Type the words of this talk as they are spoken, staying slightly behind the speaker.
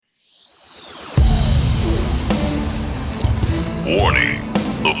Warning.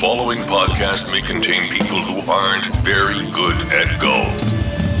 The following podcast may contain people who aren't very good at golf.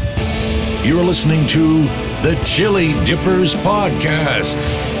 You're listening to the Chili Dippers Podcast.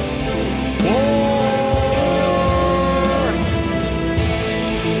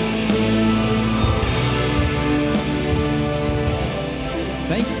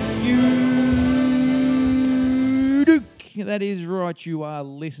 Thank you, Duke. That is right. You are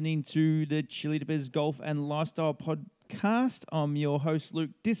listening to the Chili Dippers Golf and Lifestyle Podcast. I'm your host, Luke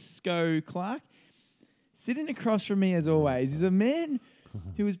Disco Clark. Sitting across from me, as always, is a man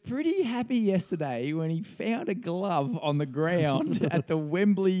who was pretty happy yesterday when he found a glove on the ground at the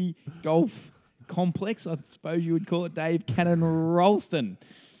Wembley Golf Complex. I suppose you would call it, Dave Cannon Ralston.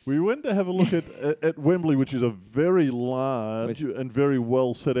 We went to have a look at Wembley, which is a very large and very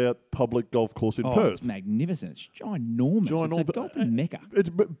well set out public golf course in Perth. It's magnificent. It's ginormous. It's a golfing mecca.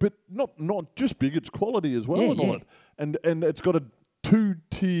 But not just big, it's quality as well Yeah, and all yeah. that. And it's got a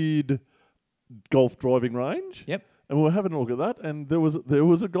two-tiered golf driving range. Yep. And we were having a look at that, and there was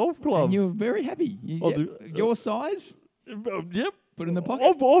a golf glove. And you were very happy. Your size? Yep. Put in the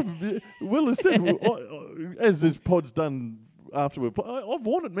pocket? Well, as I said, as this pod's done after we've played, I've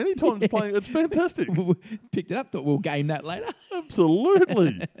worn it many times playing. It's fantastic. Picked it up, thought we'll game that later.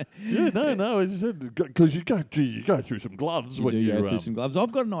 Absolutely. Yeah, no, as you said, because you go through some gloves when you go through some gloves.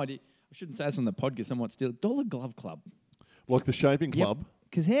 I've got an idea. I shouldn't say this on the podcast. I might steal Dollar Glove Club. like the shaving club.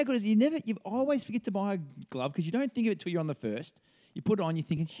 Because how good is it? You always forget to buy a glove because you don't think of it till you're on the first. You put it on, you're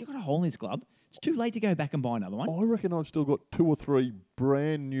thinking, you've got a hole in this glove. It's too late to go back and buy another one. I reckon I've still got 2 or 3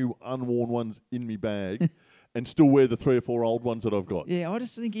 brand new unworn ones in my bag and still wear the 3 or 4 old ones that I've got. Yeah, I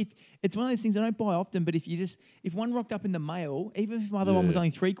just think if it's one of those things I don't buy often, but if one rocked up in the mail, even if my other one was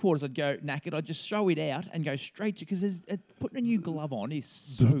only 3/4, I'd go knackered. I'd just throw it out and go straight to, because putting a new glove on is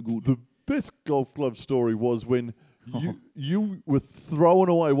so good. The best golf glove story was when you were throwing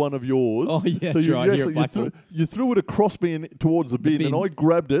away one of yours. Oh, yeah, so that's right. You're at Blackpool. You threw it across me and towards the bin, and I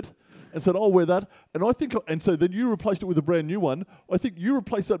grabbed it and said, I'll wear that. And so then you replaced it with a brand new one. I think you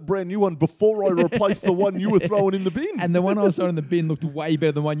replaced that brand new one before I replaced the one you were throwing in the bin. And the one I saw in the bin looked way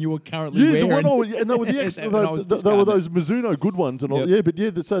better than the one you were currently wearing. And they were the extra. They were those Mizuno good ones and all. Yep.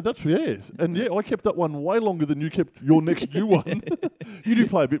 So that's And I kept that one way longer than you kept your next new one. You do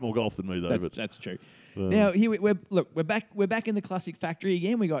play a bit more golf than me, though. That's true. Now here we're back. We're back in the Classic Factory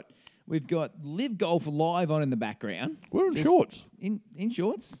again. We've got Live Golf Live on in the background. We're in shorts. In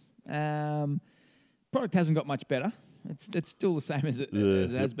shorts. Product hasn't got much better. It's still the same as it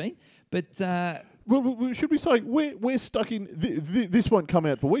has been. But well, should we say we're stuck in? This won't come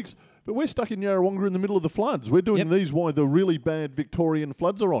out for weeks. But we're stuck in Yarrawonga in the middle of the floods. We're doing these while the really bad Victorian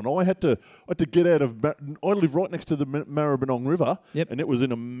floods are on. I had to get out of. I live right next to the Maribyrnong River, and it was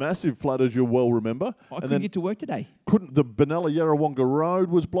in a massive flood, as you'll well remember. I couldn't get to work today. The Benalla Yarrawonga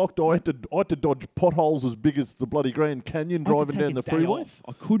Road was blocked. I had to dodge potholes as big as the bloody Grand Canyon driving down the freeway.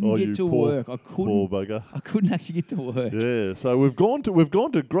 I couldn't get to work. Poor bugger. I couldn't actually get to work. Yeah, so we've gone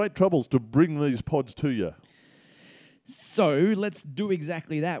to great troubles to bring these pods to you. So let's do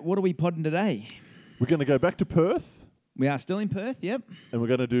exactly that. What are we podding today? We're going to go back to Perth. We are still in Perth, yep. And we're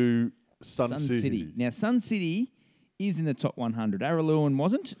going to do Sun City. Now, Sun City is in the top 100. Araluen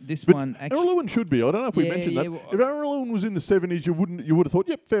wasn't. But one actually. Araluen should be. I don't know if we mentioned that. Well, if Araluen was in the 70s, you would have thought,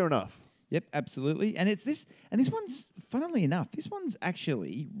 yep, fair enough. Yep, absolutely. And this one's, funnily enough, this one's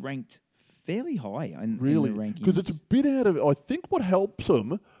actually ranked fairly high in the rankings. Because it's a bit out of. I think what helps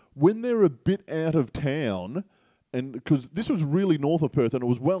them when they're a bit out of town. And because this was really north of Perth and it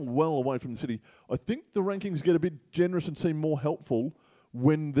was well away from the city, I think the rankings get a bit generous and seem more helpful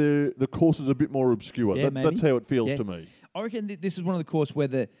when the course is a bit more obscure. Yeah, that's how it feels to me. I reckon this is one of the courses where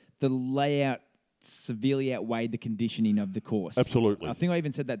the layout severely outweighed the conditioning of the course. Absolutely. I think I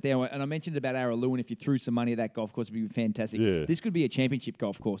even said that there, and I mentioned about Araluen. If you threw some money at that golf course, it would be fantastic. Yeah. This could be a championship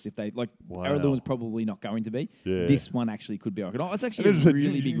golf course if they Wow. Araleuen's probably not going to be. Yeah. This one actually could be. It's actually a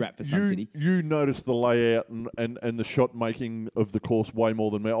really big rap for Sun City. You notice the layout and the shot making of the course way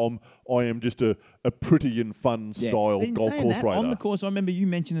more than me. I am just a pretty and fun style golf course raider. On the course, I remember you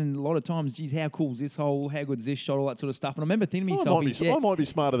mentioning a lot of times, geez, how cool's this hole? How good's this shot? All that sort of stuff. And I remember thinking to myself, I might be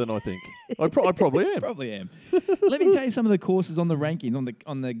smarter than I think. I probably am. Probably am. Let me tell you some of the courses on the rankings,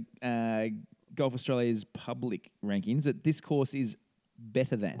 on the Golf Australia's public rankings, that this course is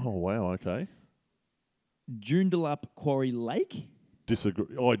better than. Oh, wow, okay. Joondalup Quarry Lake.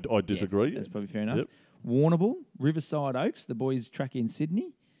 Disagree. I disagree. Yeah, that's probably fair enough. Yep. Warrnambool, Riverside Oaks, the boys' track in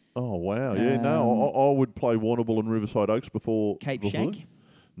Sydney. Oh, wow. Yeah, no, I would play Warrnambool and Riverside Oaks before... Cape Shank.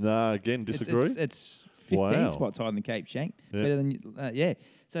 Nah, again, disagree. It's 15 spots higher than Cape Shank. Yeah. Better than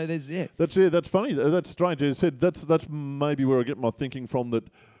So there's That's funny. That's strange. As I said that's maybe where I get my thinking from, that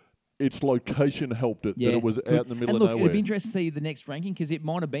its location helped it, that it was out in the middle and of look, nowhere. it'd be interesting to see the next ranking because it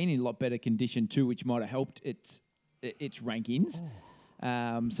might have been in a lot better condition too, which might have helped its rankings.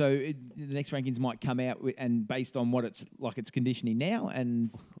 The next rankings might come out and based on what it's like, its conditioning now,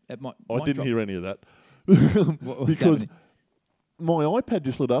 and it might. I didn't hear any of that What's because happening? my iPad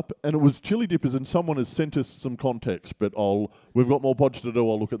just lit up and it was Chili Dippers, and someone has sent us some context. But we've got more pods to do.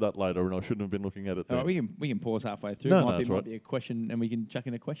 I'll look at that later, and I shouldn't have been looking at it All then. right, we can pause halfway through. No, Might right. be a question, and we can chuck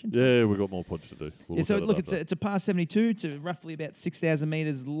in a question. Yeah, we've got more pods to do. We'll So at it look, after. it's a par 72 to roughly about 6,000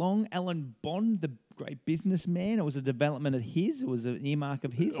 metres long. Alan Bond, the great businessman, it was a development of his. It was an earmark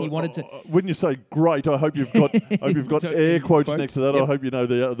of his. He wanted to. When you say great, I hope you've got So, air quotes quotes, next to that. yep. I hope you know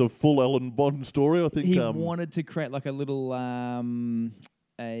the full Alan Bond story. I think He wanted to create like a little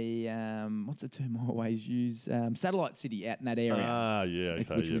what's the term I always use? Satellite city out in that area.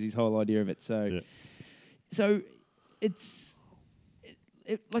 Okay, Which was his whole idea of it. So, so it's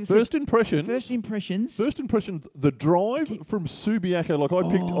like I First said, impressions. First impressions. The drive from Subiaco. Like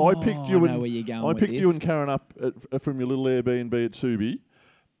I picked you I know and where you're going I with picked you this. and Karen up from your little Airbnb at Subi,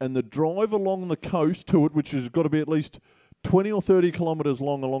 and the drive along the coast to it, which has got to be at least 20 or 30 kilometres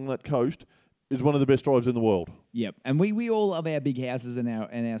long along that coast, is one of the best drives in the world. Yep, and we all love our big houses and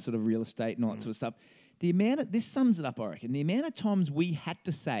our sort of real estate and all that sort of stuff. This sums it up, I reckon. The amount of times we had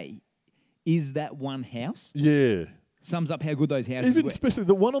to say, "Is that one house?" Yeah. Sums up how good those houses Even were. especially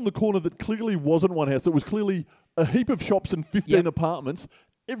the one on the corner that clearly wasn't one house. It was clearly a heap of shops and 15 Yep. apartments.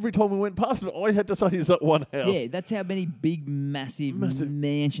 Every time we went past it, I had to say, "Is that one house?" Yeah, that's how many big, massive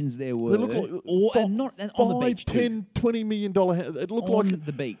mansions there were. They look like and on the beach too. 10, $20 million house. It looked On like,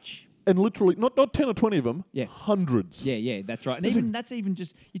 the beach. and literally not 10 or 20 of them. Yeah. Hundreds. Yeah, that's right. And that's even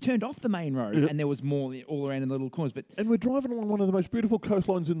just you turned off the main road and there was more all around in the little corners. But And we're driving along one of the most beautiful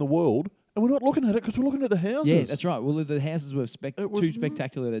coastlines in the world, and we're not looking at it because we're looking at the houses. yeah, that's right. Well, the houses were was too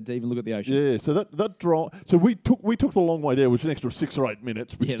spectacular to even look at the ocean. Yeah, so that drive. So we took the long way there, which was an extra 6 or 8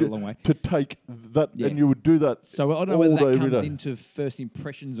 minutes. Which Yeah, the long way. to take that, Yeah. and you would do that. So I don't know all whether day, that every comes day. into first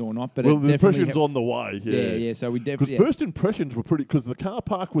impressions or not, but Well, it the definitely impressions on the way. yeah. So we Because definitely first impressions were pretty. Because the car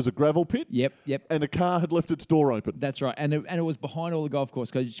park was a gravel pit. Yep. And a car had left its door open. That's right, and it was behind all the golf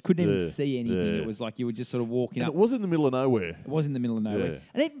course because you couldn't even Yeah, see anything. yeah. It was like you were just sort of walking And up. it was in the middle of nowhere. It was in the middle of nowhere.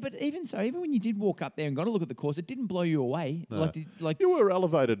 Yeah. And even when you did walk up there and got a look at the course, it didn't blow you away. No. Like You were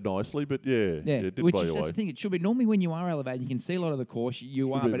elevated nicely, but yeah, it did which blow is you that's away. the thing. It should be normally when you are elevated, you can see a lot of the course. You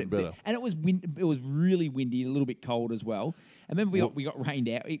Should are, be but even better. and it was it was really windy, a little bit cold as well. And remember we got rained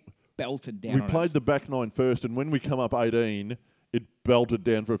out. It belted down. We on played us. the back nine first, and when we come up 18, it belted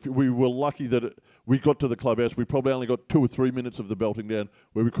down for a few. We were lucky that we got to the clubhouse. We probably only got 2 or 3 minutes of the belting down,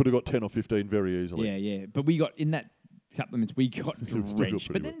 where we could have got 10 or 15 very easily. Yeah. But we got in that couple of minutes, we got still got drenched.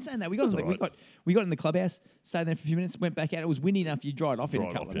 But pretty then wet. saying that, we That's got all right. we got in the clubhouse, stayed there for a few minutes, went back out. It was windy enough. You dried off in a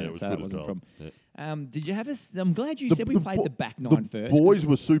Dried couple off, of yeah, it minutes, was so good that as wasn't a well. problem. Did you have us? I'm glad you The- said we the played bo- the back nine first. The 'cause- boys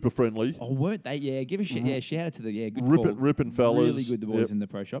were super friendly. Oh, weren't they? Yeah, give a shit. Yeah, shout out to the good Ripping call. fellas. Really good, the boys Yep. in the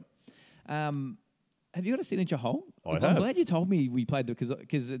pro shop. Have you got a signature hole? I I'm have. glad you told me we played because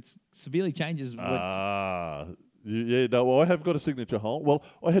it's severely changes. No, I have got a signature hole. Well,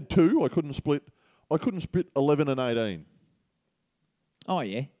 I had 2. I couldn't split 11 and 18. Oh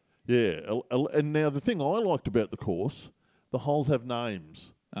yeah, Yeah, and now the thing I liked about the course, the holes have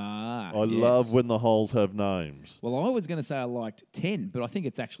names. I I love when the holes have names. Well, I was going to say I liked 10, but I think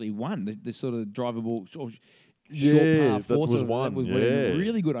it's actually 1. The sort of drivable short Yeah, par that 4. was Sort of, one, That was yeah. a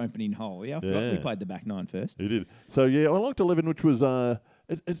really good opening hole. Yeah, I forgot we Yeah. played the back 9 first. He did. So yeah, I liked 11, which was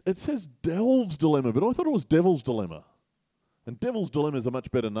it says Delve's Dilemma, but I thought it was Devil's Dilemma. And Devil's Dilemma is a much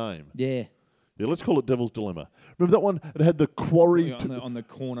better name. Yeah. Yeah, let's call it Devil's Dilemma. Remember that one? It had the quarry. On the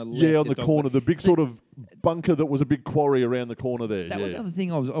corner left. Yeah, on the dog- corner, the big See, sort of bunker that was a big quarry around the corner there. That was the yeah. other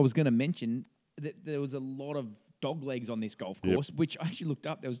thing I was going to mention. That there was a lot of dog legs on this golf Yep. course, which I actually looked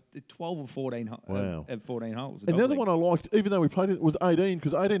up. There was 12 or 14 Wow. 14 holes. And the other one I liked, even though we played it, was 18,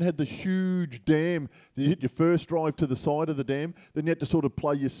 because 18 had the huge dam. You hit your first drive to the side of the dam, then you had to sort of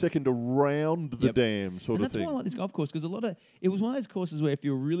play your second around the Yep. dam sort and of that's thing. why I like this golf course because it was one of those courses where if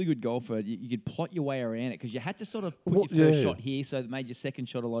you're a really good golfer, you could plot your way around it because you had to sort of put Well, your first yeah. shot here, so that made your second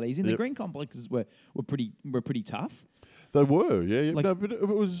shot a lot easier. And the Yep. green complexes were pretty tough. They were, yeah. Like- No, but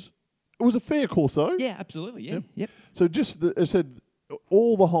it was a fair course, though. Yeah, absolutely. Yeah, yep. So just, I said,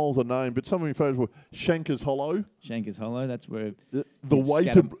 all the holes are named, but some of my photos were Shanker's Hollow, Shanker's Hollow. That's where. the You'd way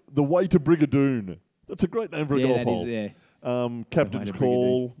scatter- to Brigadoon. That's a great name for a Yeah, golf that hole. is. Yeah. Captain's to Brigadoon.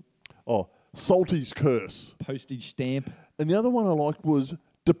 Call. Oh, Salty's Curse. Postage stamp. And the other one I liked was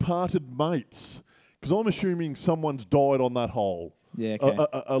departed mates, because I'm assuming someone's died on that hole. Yeah, okay.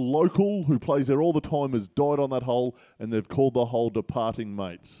 A local who plays there all the time has died on that hole, and they've called the hole departing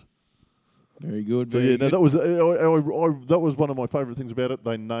mates. Very good. So Very yeah, good. no, that was one of my favourite things about it.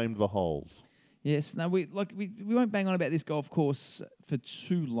 They named the holes. Yes, no, we won't bang on about this golf course for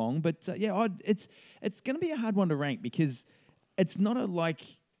too long, but it's going to be a hard one to rank because it's not a like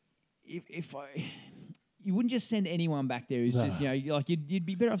you wouldn't just send anyone back there. It's just like you'd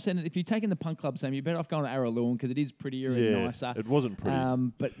be better off sending if you're taking the Punt Club, Sam. You're better off going to Arrowloon because it is prettier and nicer. It wasn't pretty,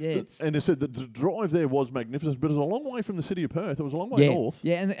 but yeah, it's and they said that the drive there was magnificent, but it was a long way from the city of Perth. It was a long way north.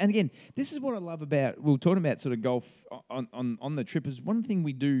 Yeah, and again, this is what I love about. We were talking about sort of golf on the trip. Is one thing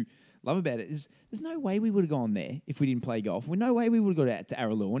we do love about it is there's no way we would have gone there if we didn't play golf. No way we would have got out to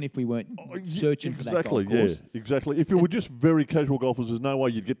Arrowloon if we weren't searching for that golf course. Yeah, exactly. If you were just very casual golfers, there's no way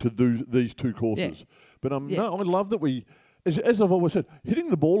you'd get to these two courses. Yeah. But no, I love that we, as I've always said, hitting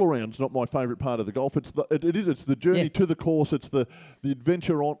the ball around is not my favourite part of the golf. It's the journey to the course. It's the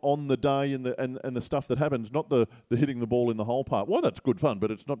adventure on the day and the stuff that happens, not the hitting the ball in the hole part. Well, that's good fun, but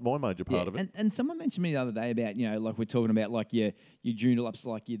it's not my major part of it. And someone mentioned to me the other day about like we're talking about like your junior ups,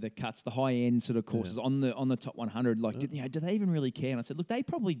 like the cuts, the high end sort of courses on the top 100. Like do they even really care? And I said, look, they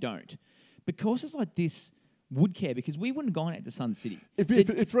probably don't, but courses like this would care because we wouldn't have gone out to Sun City. If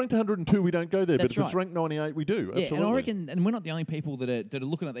it's ranked 102, we don't go there. But if right. it's ranked 98, we do. Yeah, Absolutely. and I reckon, and we're not the only people that are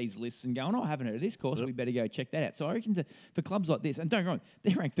looking at these lists and going, "Oh, I haven't heard of this course. We better go check that out." So I reckon for clubs like this, and don't get me wrong,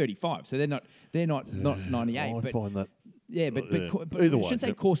 they're ranked 35, so they're not 98. I find that. Yeah, but either way, I shouldn't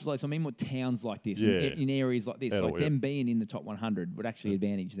say courses like this. I mean more towns like this, in areas like this, like them being in the top 100 would actually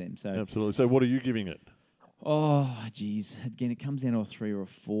advantage them. So absolutely. So what are you giving it? Oh, geez. Again, it comes down to a 3 or a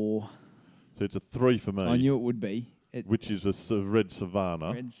 4. So it's a 3 for me. I knew it would be. Which is a red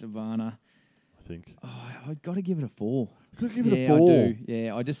Savannah. Red Savannah. I think. Oh, I've got to give it a 4. You've got to give it a 4? I do.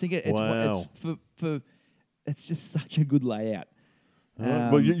 Yeah, I just think it's wow. It's just such a good layout.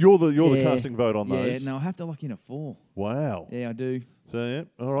 Well, you're the casting vote on those. Yeah, no, I have to lock in a 4. Wow. Yeah, I do. So, yeah,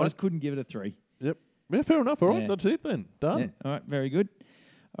 all right. I just couldn't give it a 3. Yep. Yeah, fair enough. All right, that's it then. Done. Yeah. All right, very good.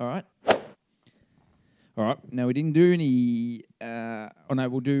 All right. Now we didn't do any.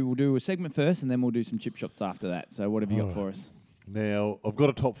 We'll do a segment first, and then we'll do some chip shots after that. So what have you got for us? Now I've got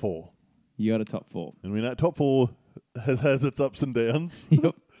a top 4. You got a top 4, and we know top 4 has its ups and downs.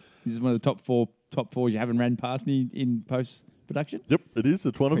 Yep. This is one of the top fours you haven't ran past me in post production. Yep, it is.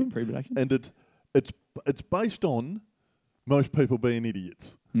 It's one of them. Pre-production, and it's based on most people being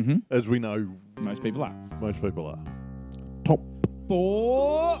idiots, as we know. Most people are. Top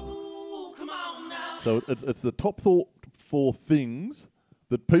 4. So it's the top 4 things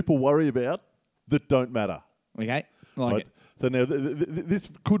that people worry about that don't matter. Okay, I like it. So now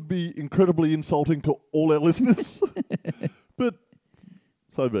this could be incredibly insulting to all our listeners, but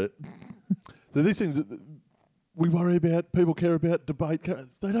so be it. So these things that we worry about, people care about, debate,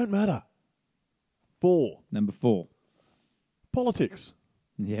 they don't matter. 4. Number 4. Politics.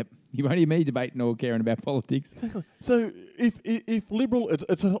 Yep. You won't hear me debating or caring about politics. Exactly. So if Liberal,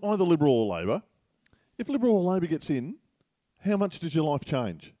 it's either Liberal or Labor. If Liberal or Labor gets in, how much does your life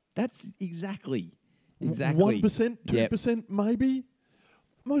change? That's exactly. 1%, 2%, maybe.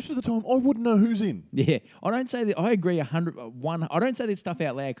 Most of the time, I wouldn't know who's in. Yeah, I don't say that. I agree 101. I don't say this stuff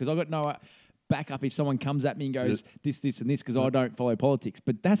out loud because I got no backup if someone comes at me and goes this, and this because I don't follow politics.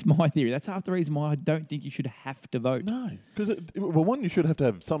 But that's my theory. That's half the reason why I don't think you should have to vote. No, because one, you should have to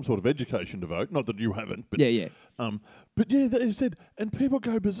have some sort of education to vote. Not that you haven't. But, yeah. But yeah, they said, and people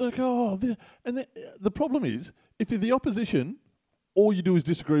go berserk. The problem is if you're the opposition, all you do is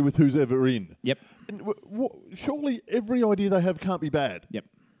disagree with who's ever in. Yep. And surely every idea they have can't be bad. Yep.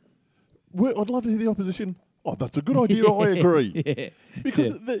 I'd love to hear the opposition. Oh, that's a good idea. I agree. Yeah.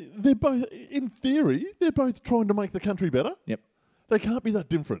 Because they're both, in theory, they're both trying to make the country better. Yep. They can't be that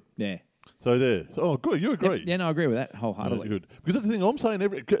different. Yeah. So there. Oh, good. You agree? Yep. Yeah, no, I agree with that wholeheartedly. Good. Because that's the thing I'm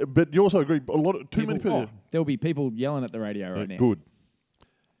saying. But you also agree. Too many people. There'll be people yelling at the radio right now. Good.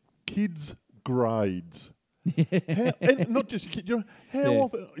 Kids' grades. And not just your kids. How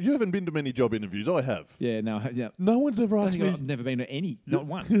often? You haven't been to many job interviews. I have. Yeah. No. Yeah. No one's ever asked me. I've never been to any. Not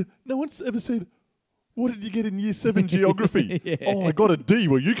one. No one's ever said, "What did you get in Year 7 geography?" Oh, I got a D.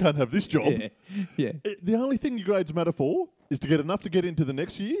 Well, you can't have this job. Yeah. The only thing your grades matter for is to get enough to get into the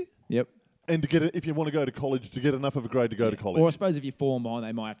next year. Yep. And to get if you want to go to college, to get enough of a grade to go to college. Or I suppose if you fall behind,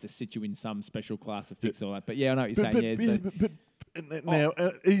 they might have to sit you in some special class to fix all that. But yeah, I know what you're saying. Now,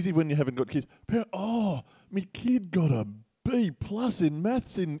 easy when you haven't got kids. My kid got a B+ in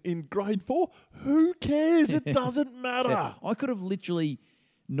maths in grade 4. Who cares? It doesn't matter. I could have literally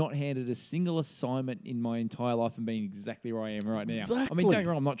not handed a single assignment in my entire life and being exactly where I am right now. I mean, Exactly. don't get me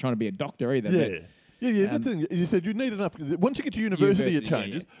wrong, I'm not trying to be a doctor either. Yeah. But That's the thing. You said you need enough. Once you get to university, it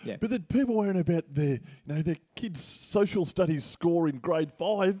changes. yeah. But then people worrying about their kids' social studies score in grade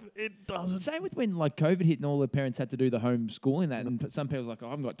 5. It doesn't. Same with when like COVID hit and all the parents had to do the homeschooling that, and some parents were like, I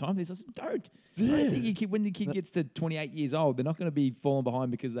haven't got time for this. I said, don't. I don't think your kid, when the kid gets to 28 years old, they're not going to be falling behind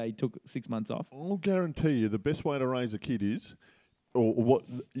because they took 6 months off. I'll guarantee you the best way to raise a kid is, or what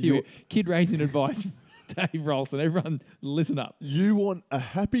Kid raising advice, Dave Rolson. Everyone, listen up. you want a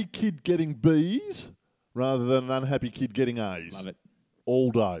happy kid getting B's rather than an unhappy kid getting A's. Love it. All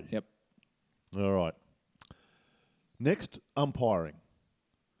day. Yep. All right. Next, umpiring.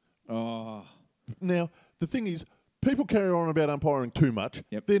 Oh, Now, the thing is, people carry on about umpiring too much.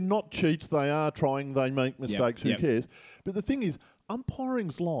 Yep. They're not cheats. They are trying. They make mistakes. Who Yep. cares? But the thing is,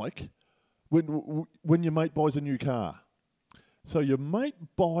 umpiring's like when your mate buys a new car. So your mate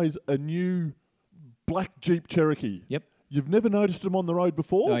buys a new black Jeep Cherokee. Yep. You've never noticed them on the road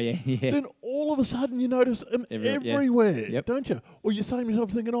before. Oh, yeah. Then all of a sudden you notice them everywhere, Yep. don't you? Or you're saying to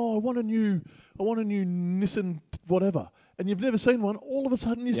yourself thinking, I want a new Nissan whatever, and you've never seen one. All of a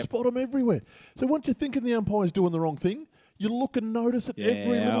sudden you spot them everywhere. So once you're thinking the umpire's doing the wrong thing, you look and notice it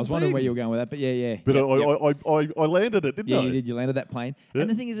every little I was wondering thing. where you were going with that, but yeah. But Yep. I landed it, didn't I? Yeah, you did. You landed that plane. Yeah. And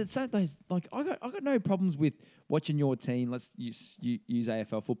the thing is, it's so like I got no problems with watching your team. Let's use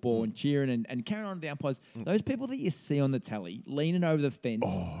AFL football and cheering and carrying on to the umpires. Those people that you see on the tally leaning over the fence,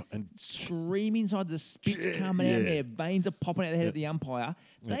 and screaming inside, the spits coming out, their veins are popping out the head of the umpire.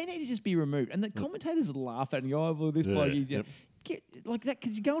 They need to just be removed. And the commentators laugh at it and go, "Oh, well, this bloke is get like that,"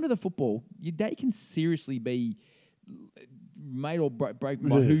 because you go into the football, your day can seriously be made or broken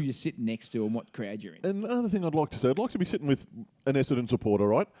by who you're sitting next to and what crowd you're in. And another thing I'd like to say, I'd like to be sitting with an Essendon supporter,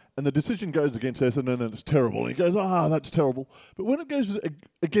 right? And the decision goes against Essendon and it's terrible. And he goes, that's terrible. But when it goes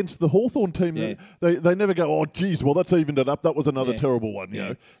against the Hawthorn team, they never go, oh, geez, well, that's evened it up. That was another terrible one, you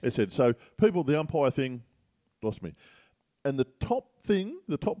know. They said, so people, the umpire thing lost me. And the top thing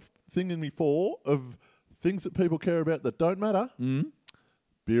in me four of things that people care about that don't matter,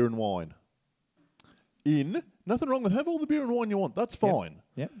 beer and wine. Nothing wrong with have all the beer and wine you want. That's fine.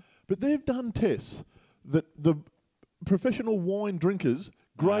 Yep. But they've done tests that the professional wine drinkers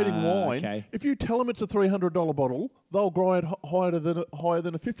grading wine. Okay. If you tell them it's a $300 bottle, they'll grade higher than a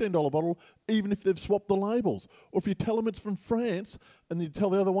 $15 bottle, even if they've swapped the labels. Or if you tell them it's from France and you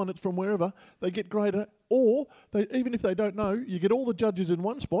tell the other one it's from wherever, they get graded. Or even if they don't know, you get all the judges in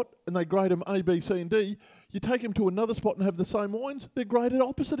one spot and they grade them A, B, C, and D. You take them to another spot and have the same wines, they're graded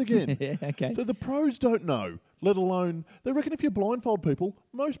opposite again. Okay. So the pros don't know, let alone... They reckon if you blindfold people,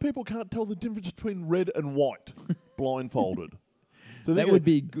 most people can't tell the difference between red and white blindfolded. So that would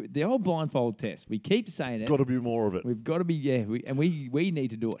be good. The old blindfold test. We keep saying it. Got to be more of it. We've got to be, we need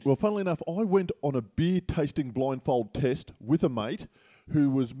to do it. Well, funnily enough, I went on a beer tasting blindfold test with a mate who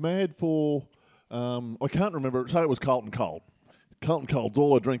was mad for... I can't remember. Say it was Carlton Cold. Carlton Cold's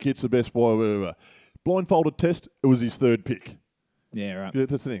all I drink. It's the best boy, whatever. Blindfolded test. It was his third pick. Yeah, right. Yeah,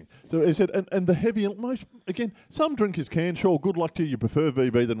 that's the thing. So he said, and the heavy, some drinkers can. Sure, good luck to you. You prefer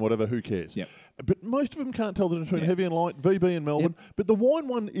VB than whatever. Who cares? Yep. But most of them can't tell the difference between heavy and light. VB in Melbourne. Yep. But the wine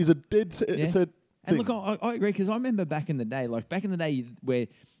one is a dead set. And look, I agree because I remember back in the day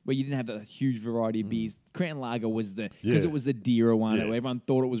where you didn't have the huge variety of beers. Crown Lager was because it was the dearer one. Yeah. Everyone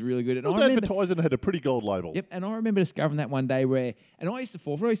thought it was really good. And it was advertised and it had a pretty gold label. Yep, and I remember discovering that one day and I used to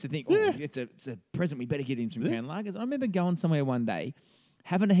fall for it. I used to think, it's a present. We better get him some Crown Lagers. I remember going somewhere one day,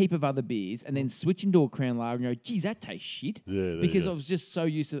 having a heap of other beers, and then switching to a Crown Lager and go, geez, that tastes shit. Yeah, because I was just so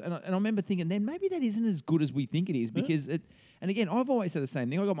used to and I remember thinking, then maybe that isn't as good as we think it is because and again, I've always said the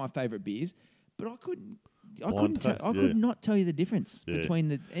same thing. I got my favourite beers, but I could not tell you the difference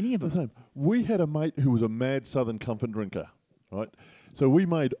between any of them. We had a mate who was a mad Southern Comfort drinker, right? So we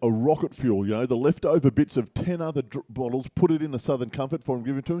made a rocket fuel, the leftover bits of 10 other bottles, put it in the Southern Comfort for him,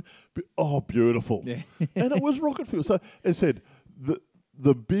 give it to him. Oh, beautiful. Yeah. And it was rocket fuel. So it said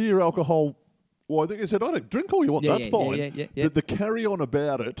the beer alcohol, well, I think it said, I don't drink all you want, that's fine. Yeah. The carry-on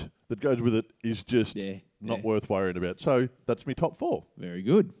about it that goes with it is just not worth worrying about. So that's my top four. Very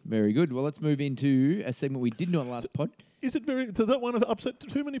good. Very good. Well, let's move into a segment we didn't do on the last pod. Does that one upset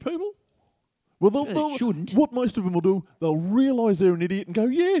too many people? Well, they shouldn't. What most of them will do, they'll realise they're an idiot and go,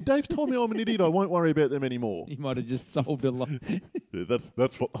 yeah, Dave's told me I'm an idiot, I won't worry about them anymore. He might have just solved a lot.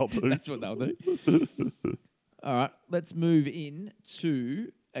 That's what they'll do. That's what they'll do. All right, let's move in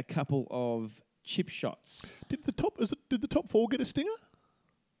to a couple of chip shots. Did the top four get a stinger?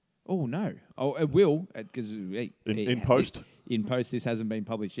 Oh, no. Oh, it will, because... in post? in post this hasn't been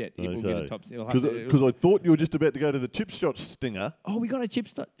published yet. It will get a top. Because I thought you were just about to go to the chip shot stinger. Oh, we got a chip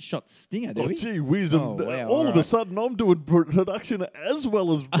shot stinger, did we? Gee whiz! Oh, And wow, all of a alright. sudden, I'm doing production as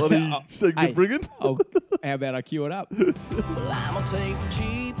well as bloody segment Hey, bringing. how about I cue it up? Well, I'm gonna take some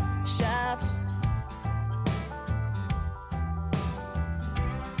cheap shots.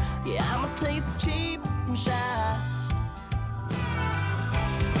 Yeah, I'm gonna take some cheap shots.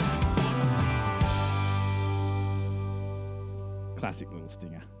 Classic little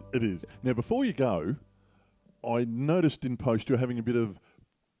stinger. It is. Now, before you go, I noticed in post you're having a bit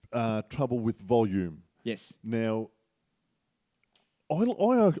of trouble with volume. Yes. Now, I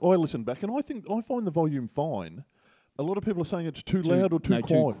listen back and I find the volume fine. A lot of people are saying it's too loud or too quiet.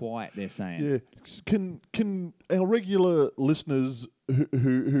 Too quiet, they're saying. Yeah. Can our regular listeners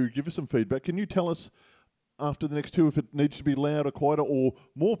who give us some feedback, can you tell us after the next two if it needs to be louder, quieter, or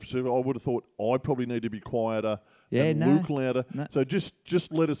more specific? I would have thought I probably need to be quieter and Luke louder. No. So just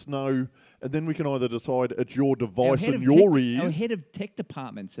let us know, and then we can either decide it's your device and your ears. Our head of tech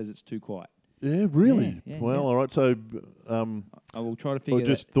department says it's too quiet. Yeah, really? Yeah, well, yeah. all right. So I will try to I figure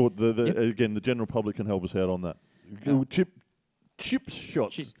just thought Yep. again the general public can help us out on that. Chip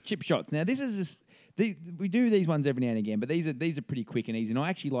shots. chip shots. Now, this is we do these ones every now and again, but these are pretty quick and easy, and I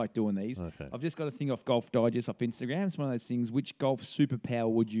actually like doing these. Okay. I've just got a thing off Golf Digest off Instagram. It's one of those things. Which golf superpower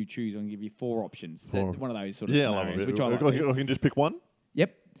would you choose? I'm going to give you 4 options. One of those sort of Yeah, I love scenarios, it. which I like. I can just pick one.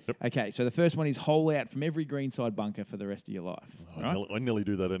 Yep. Yep. Okay, so the first one is hole out from every greenside bunker for the rest of your life. Right? I nearly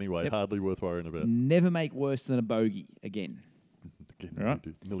do that anyway. Yep. Hardly worth worrying about. Never make worse than a bogey again. Again, Right.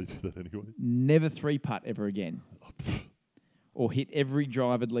 nearly do that anyway. Never 3-putt ever again. Or hit every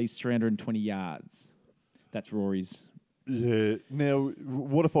drive at least 320 yards. That's Rory's. Yeah. Now,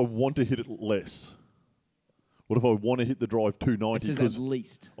 what if I want to hit it less? What if I want to hit the drive It 290? says at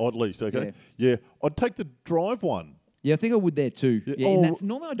least. Oh, at least, okay. Yeah. I'd take the drive one. Yeah, I think I would there too. Yeah, Yeah, and oh, that's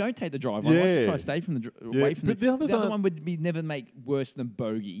normally I don't take the drive one. I like to try to stay from away from but the others other aren't- one would be never make worse than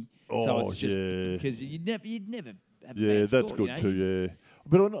bogey. So Oh, it's just yeah. because you'd never have a Yeah, bad that's score, good you know? too. Yeah,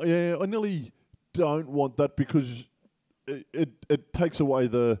 but I nearly don't want that because it takes away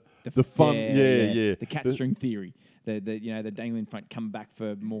the fun. Yeah. The cat string theory. The dangling front come back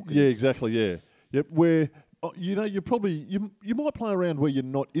for more. Yeah, exactly. Yeah. Yep. Where you might play around where you're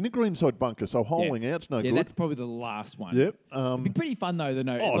not in a greenside bunker, so holing out's no Yeah, good. that's probably the last one. Yep. It'd be pretty fun though.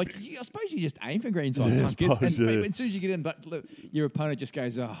 I suppose you just aim for greenside Yeah, I bunkers, suppose, and yeah. as soon as you get in, but look, your opponent just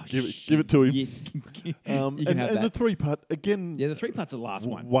goes, "Oh, Give it to him. You can have and that. the 3-putt again. Yeah, the 3-putt's the last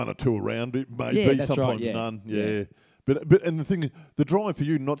one. One or two around it, maybe. Yeah, that's right, sometimes yeah. none. Yeah. Yeah. But the thing is, the drive for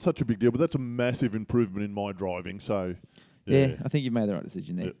you not such a big deal, but that's a massive improvement in my driving. So Yeah, I think you've made the right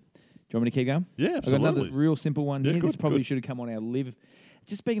decision there. Yep. Do you want me to keep going? Yeah, I've got another absolutely. real simple one Yeah, here. This good, probably good. should have come on our live.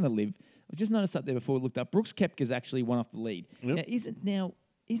 Just speaking of live, I just noticed up there before we looked up. Brooks Koepka's actually one off the lead. Yep.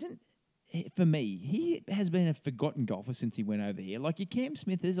 Isn't for me? He has been a forgotten golfer since he went over here. Like your Cam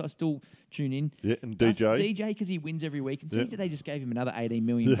Smithers, I still tune in. Yeah, and DJ. DJ because he wins every week, and Yeah. see, they just gave him another $18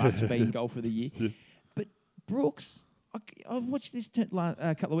 million for being golfer of the year. Yeah. But Brooks. I watched this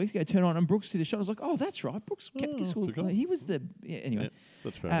a couple of weeks ago. Turn on and Brooks did a shot. I was like, "Oh, that's right, Brooks Koepka. forgot. He was the anyway." Yeah,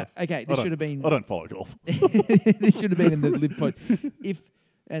 that's fair enough. Okay, I this don't- should have been. I don't follow golf. This should have been in the live pod. If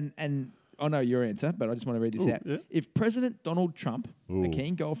and I know your answer, but I just want to read this Ooh, out. yeah. If President Donald Trump, a Ooh.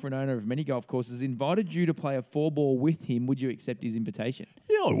 keen golfer and owner of many golf courses, invited you to play a 4-ball with him, would you accept his invitation?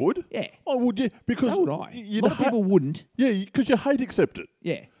 Yeah, I would. Yeah. I would. Yeah, because So would I. A you'd lot of people wouldn't. Yeah, because you hate accept it.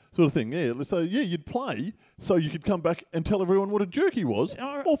 Yeah. Sort of thing, yeah. So, yeah, you'd play so you could come back and tell everyone what a jerk he was,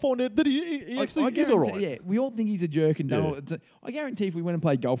 or find out that he actually is all right. Yeah, we all think he's a jerk, and Yeah. Donald. I guarantee if we went and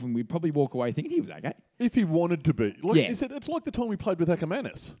played golf, and we'd probably walk away thinking he was okay. If he wanted to be. Like Yeah. he said, it's like the time we played with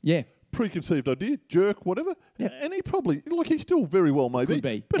Ackermanis. Yeah. Preconceived idea, jerk, whatever. Yeah. And he probably, look, he's still very well maybe. Could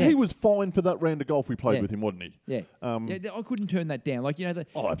be, But yeah. he was fine for that round of golf we played Yeah. with him, wasn't he? Yeah. I couldn't turn that down. Like,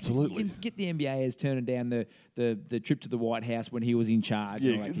 Oh, absolutely. You can get the NBA as turning down the trip to the White House when he was in charge.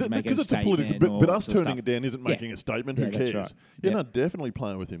 Yeah, and all that, 'cause because you're making a it's a political. statement But, and all but that us sort of turning stuff. it down isn't Yeah. making a statement. Yeah, Who that's cares? right. Yeah, Yep. no, definitely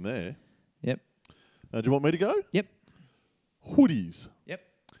playing with him there. Yep. Do you want me to go? Yep. Hoodies. Yep.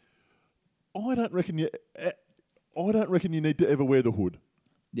 I don't reckon you need to ever wear the hood.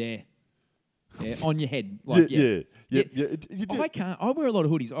 Yeah. Yeah. On your head. Like, yeah. Yeah. You I can't. I wear a lot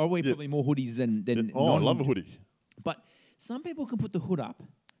of hoodies. I wear Yeah. probably more hoodies than Oh, I love a hoodie. But some people can put the hood up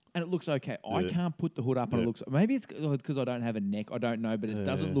and it looks okay. I Yeah. can't put the hood up and Yeah. it looks... Maybe it's because I don't have a neck. I don't know, but it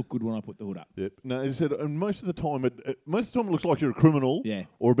doesn't Yeah. look good when I put the hood up. Yep. No, as I said, and most of the time, it looks like you're a criminal Yeah.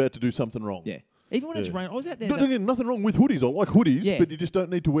 or about to do something wrong. Yeah. Even when it's Yeah. raining. I was out there... But again, nothing wrong with hoodies. I like hoodies, Yeah. but you just don't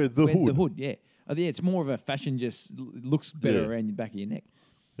need to wear the hood. The hood, yeah. Yeah, it's more of a fashion, just looks better Yeah. around the back of your neck.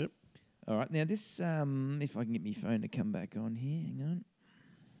 Yep. All right. Now this, if I can get my phone to come back on here, hang on.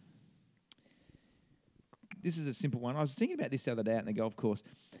 This is a simple one. I was thinking about this the other day out in the golf course.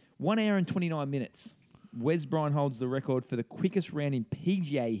 1 hour and 29 minutes. Wes Bryan holds the record for the quickest round in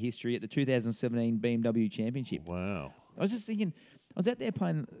PGA history at the 2017 BMW Championship. Wow. I was just thinking, I was out there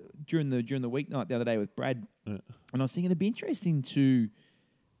playing during the weeknight the other day with Brad, and I was thinking it'd be interesting to.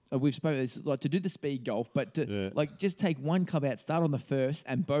 We've spoken this, like to do the speed golf, but to like just take one club out, start on the first,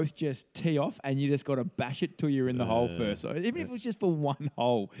 and both just tee off, and you just got to bash it till you're in the hole first. So even if it was just for one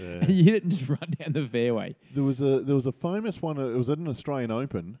hole, and you hit it and just run down the fairway. There was a famous one. It was at an Australian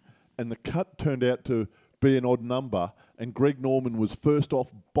Open, and the cut turned out to be an odd number, and Greg Norman was first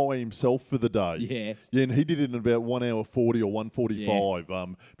off by himself for the day. Yeah, and he did it in about 1 hour 40 or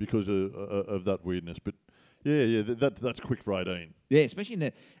 1:45 because of that weirdness. But that's quick for 18. Yeah, especially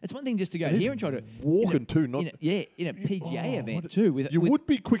in it's one thing just to go here and try to walking too, not in a PGA event too. You would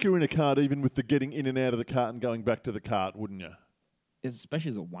be quicker in a cart, even with the getting in and out of the cart and going back to the cart, wouldn't you? Especially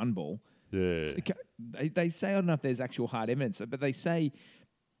as a one ball. Yeah. They say, I don't know if there's actual hard evidence, but they say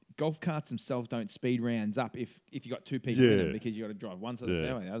golf carts themselves don't speed rounds up if you got two people in them, because you got to drive one side of the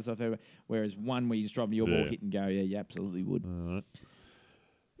fairway, the other side of the fairway. Whereas one where you just drive your ball, hit and go, you absolutely would.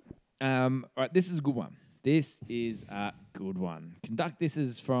 All right, this is a good one. This is a good one. This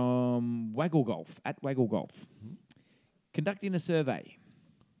is from Waggle Golf, at Waggle Golf. Conducting a survey.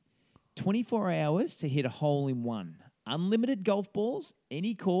 24 hours to hit a hole in one. Unlimited golf balls,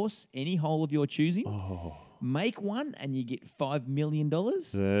 any course, any hole of your choosing. Make one and you get $5 million.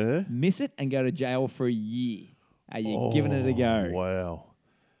 Yeah. Miss it and go to jail for a year. Are you giving it a go?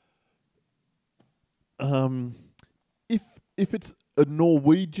 Wow. If it's a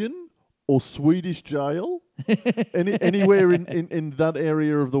Norwegian or Swedish jail, anywhere in that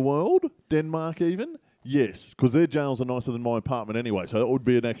area of the world, Denmark even, yes, because their jails are nicer than my apartment anyway, so that would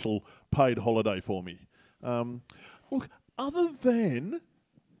be an actual paid holiday for me. Look, other than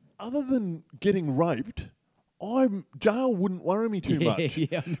getting raped, jail wouldn't worry me too much.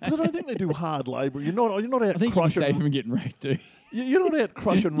 Yeah, because I don't think they do hard labour. You're not out I think crushing. you're safe from getting raped too. You're not out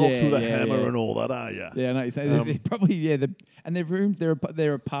crushing rocks with a hammer and all that, are you? Yeah, no, you're saying they're probably and their rooms,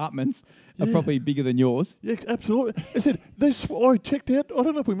 their apartments are probably bigger than yours. Yeah, absolutely. I said I checked out. I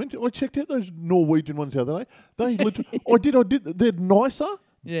don't know if we mentioned. I checked out those Norwegian ones the other day. They literally, I did. They're nicer,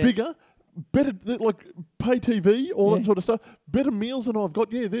 bigger. Better, like pay TV, all that sort of stuff. Better meals than I've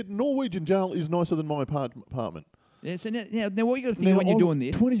got. Yeah, the Norwegian jail is nicer than my apartment. Yeah, so now what you got to think when you're doing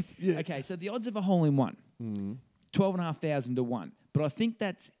this? Okay, so the odds of a hole in one, 12,500 to 1. But I think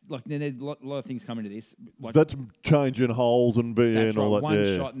that's like there's a lot of things come into this. Like that's changing holes and being that's right, all that. One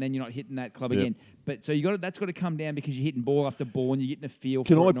shot and then you're not hitting that club again. But so that's got to come down because you're hitting ball after ball and you're getting a feel.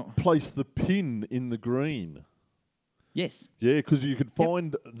 Can for I it place the pin in the green? Yes. Yeah, because you could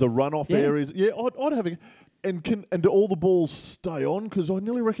find the runoff areas. Yeah, I'd have and do all the balls stay on? Because I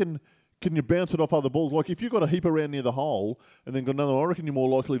nearly reckon, can you bounce it off other balls? Like if you've got a heap around near the hole and then got another, I reckon you're more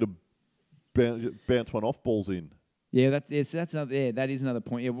likely to bounce one off balls in. Yeah, that's another. Yeah, that is another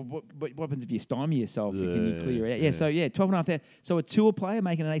point. Yeah, what happens if you stymie yourself? Can you clear it out? Yeah, so 12.5. So a tour player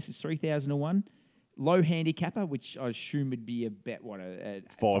making an ace is 3,000 to 1. Low handicapper, which I assume would be about a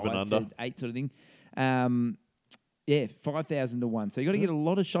 5 and under, 8 sort of thing. 5,000 to 1. So you got to get a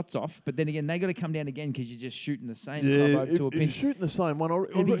lot of shots off, but then again, they got to come down again because you're just shooting the same club over to a pin. Shooting the same one.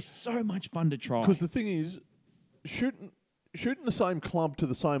 It'd be so much fun to try. Because the thing is, shooting the same club to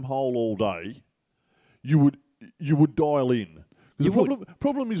the same hole all day, you would dial in. The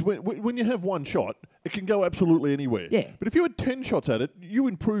problem is when you have one shot, it can go absolutely anywhere. Yeah. But if you had 10 shots at it, you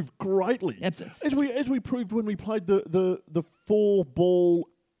improve greatly. Absolutely. As we proved when we played the 4-ball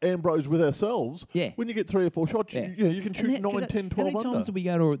Ambrose with ourselves. Yeah. When you get 3 or 4 shots, you can shoot 9, 10, 12 How many under. times do we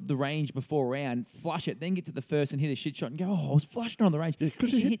go to the range before a round, flush it, then get to the first and hit a shit shot and go, I was flushing on the range.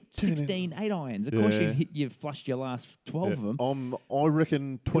 Because you hit 16 8-irons. Of course, you've flushed your last 12 of them. I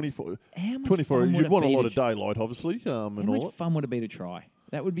reckon 24. How much 24. fun would You'd it want a be lot of daylight, obviously. How much fun would it be to try?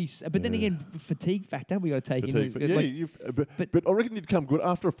 That would be, but then again, fatigue factor we got to take in. But I reckon you'd come good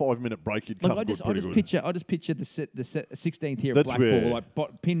after a 5-minute break. You'd come good. I just picture the 16th here of black ball,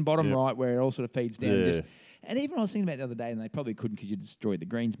 like pin bottom right, where it all sort of feeds down. Yeah. And even I was thinking about the other day, and they probably couldn't because you destroyed the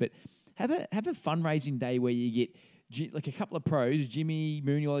greens. But have a fundraising day where you get like a couple of pros, Jimmy,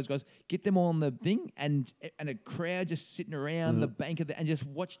 Mooney, all those guys, get them all on the thing, and a crowd just sitting around the bank and just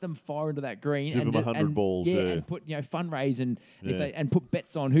watch them fire into that green. Give them 100 balls. And put fundraise and and put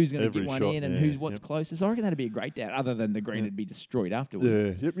bets on who's going to get one in and who's what's closest. So I reckon that'd be a great day. Other than the green would be destroyed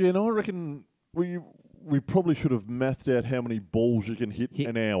afterwards. Yeah. And I reckon we probably should have mathed out how many balls you can hit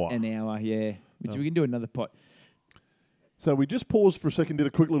an hour. An hour, yeah. Which we can do another pot. So we just paused for a second, did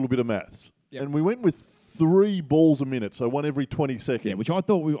a quick little bit of maths. Yep. And we went with 3 balls a minute, so one every 20 seconds. Yeah, which I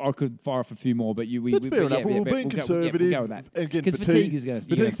thought I could fire off a few more, but That's fair enough. We're being conservative. We'll go with that. Again, Because fatigue is going to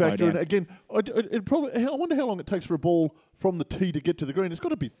fatigue slow factor. down. And again, I wonder how long it takes for a ball from the tee to get to the green. It's got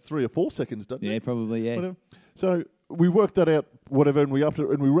to be 3 or 4 seconds, doesn't it? Yeah, probably, yeah. Whatever. So we worked that out, whatever, and we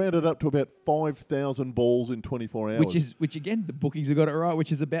rounded up to about 5,000 balls in 24 hours. Which again, the bookies have got it right,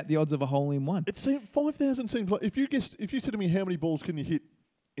 which is about the odds of a hole in one. It seemed 5,000 seems like if you said to me how many balls can you hit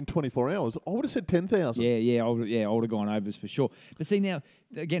in 24 hours, I would have said 10,000. I would have gone overs for sure. But see now,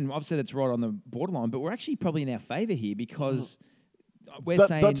 again, I've said it's right on the borderline, but we're actually probably in our favour here because we're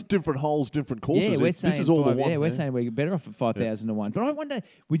saying that's different holes, different courses. Yeah, we're saying this is all the one. Yeah, we're saying we're better off at 5,000 to 1. But I wonder,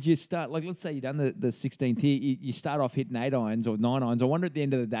 would you start like let's say you've done the 16th here, you start off hitting 8 irons or 9 irons. I wonder at the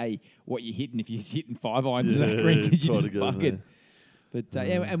end of the day what you're hitting if you're hitting 5 irons in that green because you're just bugging. But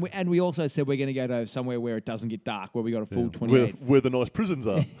and we also said we're going to go to somewhere where it doesn't get dark, where we got a full 28, where the nice prisons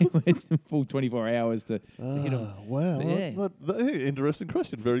are. full 24 hours to hit them. Wow, interesting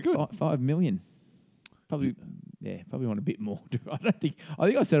question. Very good. 5 million. Probably want a bit more. I think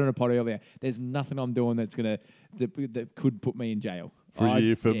I said on a pod earlier. There's nothing I'm doing that could put me in jail. For a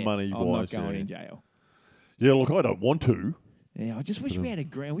year for money I'm wise. not going in jail. Yeah, look, I don't want to. Yeah, I just wish we had a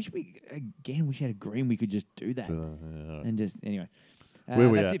green. Wish we had a green. We could just do that and just anyway.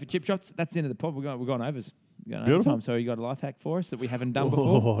 That's it for chip shots. That's the end of the pod. We're going overs. Overtime. So you got a life hack for us that we haven't done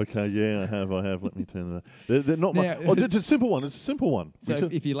before? Oh, okay. Yeah, I have. Let me turn that. They're not much. It's a simple one. It's a simple one. So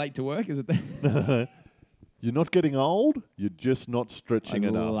if you're late to work, is it? You're not getting old. You're just not stretching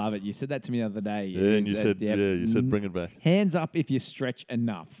enough. I love it. You said that to me the other day. Yeah, and you said bring it back. Hands up if you stretch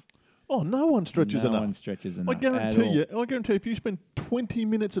enough. Oh, no one stretches enough. No one stretches enough. I guarantee if you spend 20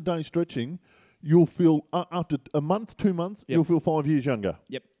 minutes a day stretching, you'll feel after a month, 2 months, you'll feel 5 years younger.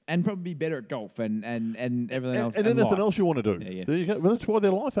 Yep. And probably be better at golf and everything else. And anything life. else you want to do. Yeah. There you go. Well, that's why they're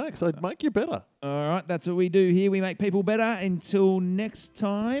life hacks. They make you better. All right. That's what we do here. We make people better. Until next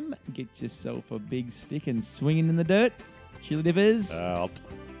time, get yourself a big stick and swing it in the dirt. Chili dippers. Out.